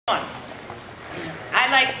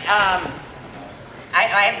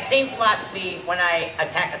I have the same philosophy when I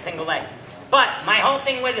attack a single leg. But my whole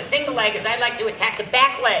thing with a single leg is I like to attack the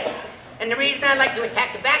back leg. And the reason I like to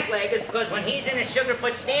attack the back leg is because when he's in a sugar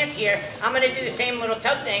foot stance here, I'm going to do the same little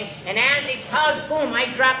tug thing. And as he tugs, boom, I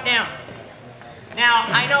drop down. Now,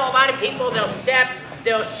 I know a lot of people, they'll step,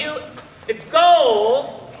 they'll shoot. The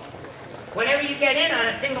goal, whenever you get in on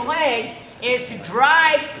a single leg, is to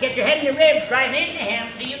drive, get your head in the ribs, drive into him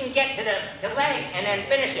so you can get to the leg and then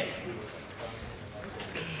finish it.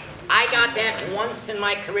 I got that once in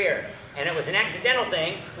my career, and it was an accidental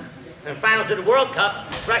thing. In the finals of the World Cup,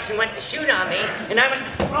 Russian went to shoot on me, and I went,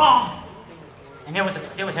 oh! And there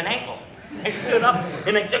was an ankle. I stood up,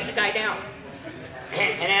 and I took the guy down.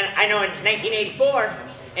 And then I know in 1984,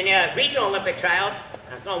 in the regional Olympic trials,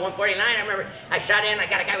 I was going 149, I remember I shot in, I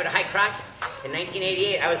got a guy with a high crotch. In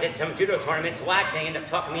 1988, I was at some judo tournament to watch, and they ended up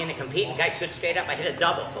talking me into competing. The guy stood straight up, I hit a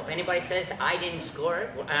double. So if anybody says I didn't score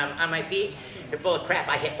on my feet, they're full of crap.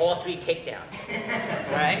 I hit all 3 takedowns,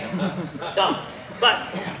 right? So,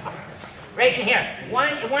 but, right in here,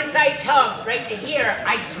 once I tug, right to here,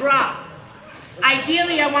 I drop.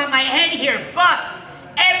 Ideally, I want my head here, but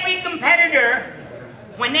every competitor,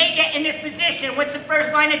 when they get in this position, what's the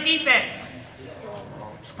first line of defense?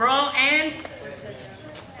 Sprawl and,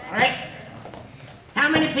 all right? How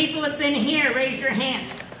many people have been here? Raise your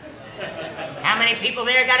hand. How many people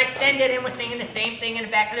there got extended and were singing the same thing in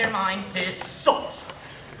the back of their mind? This sucks.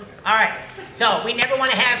 All right, so we never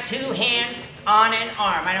want to have 2 hands on an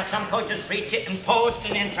arm. I know some coaches preach it in post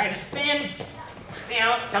and then try to spin. You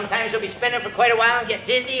know, sometimes you'll be spinning for quite a while and get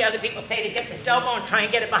dizzy. Other people say to get the elbow and try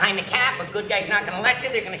and get it behind the calf. A good guy's not going to let you.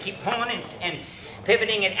 They're going to keep pulling and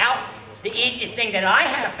pivoting it out. The easiest thing that I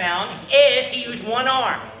have found is to use one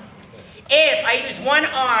arm. If I use one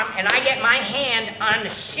arm and I get my hand on the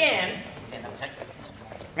shin,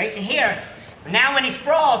 right in here, now when he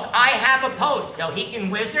sprawls, I have a post. So he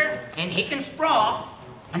can whizzer, and he can sprawl,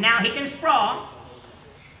 and now he can sprawl,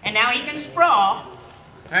 and now he can sprawl,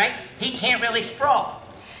 all right? He can't really sprawl.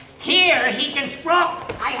 Here, he can sprawl.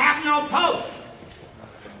 I have no post.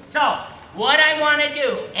 So, what I want to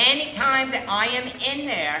do, anytime that I am in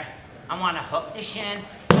there, I want to hook the shin,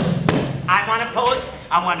 I want to post,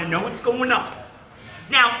 I want to know what's going on.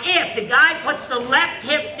 Now, if the guy puts the left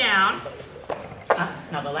hip down,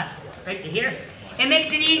 no, the left, right to here, it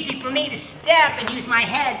makes it easy for me to step and use my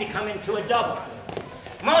head to come into a double.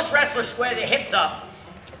 Most wrestlers square their hips up,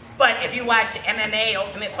 but if you watch MMA,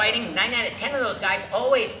 Ultimate Fighting, 9 out of 10 of those guys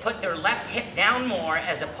always put their left hip down more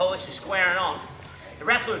as opposed to squaring off. The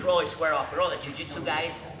wrestlers will always square off, but all the jiu-jitsu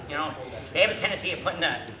guys, you know, they have a tendency of putting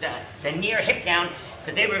the near hip down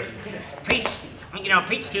because they were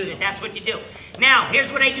preached to that that's what you do. Now,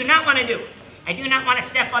 here's what I do not want to do. I do not want to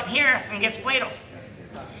step up here and get spladled.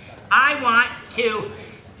 I want to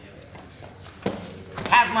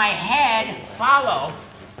have my head follow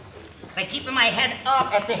by keeping my head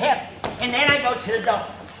up at the hip, and then I go to the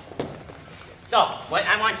double. So, what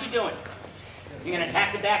I want you doing, you're going to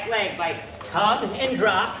attack the back leg by tug and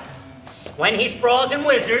drop. When he sprawls and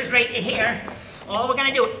whizzers right to here, all we're going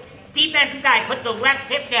to do, defensive guy, put the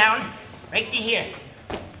left hip down right to here.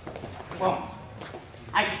 Boom.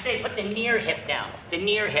 I should say put the near hip down, the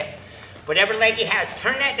near hip. Whatever leg he has,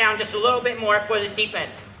 turn that down just a little bit more for the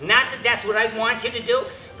defense. Not that that's what I want you to do,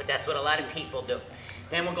 but that's what a lot of people do.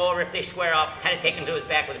 Then we'll go over if they square off, how to take him to his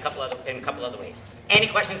back with a couple other ways. Any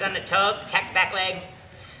questions on the tug, attack back leg?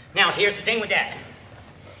 Now here's the thing with that.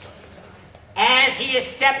 As he is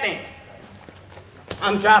stepping,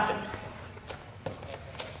 I'm dropping.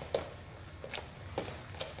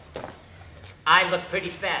 I look pretty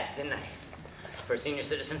fast, didn't I? For a senior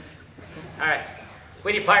citizen. All right,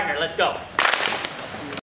 with your partner, let's go.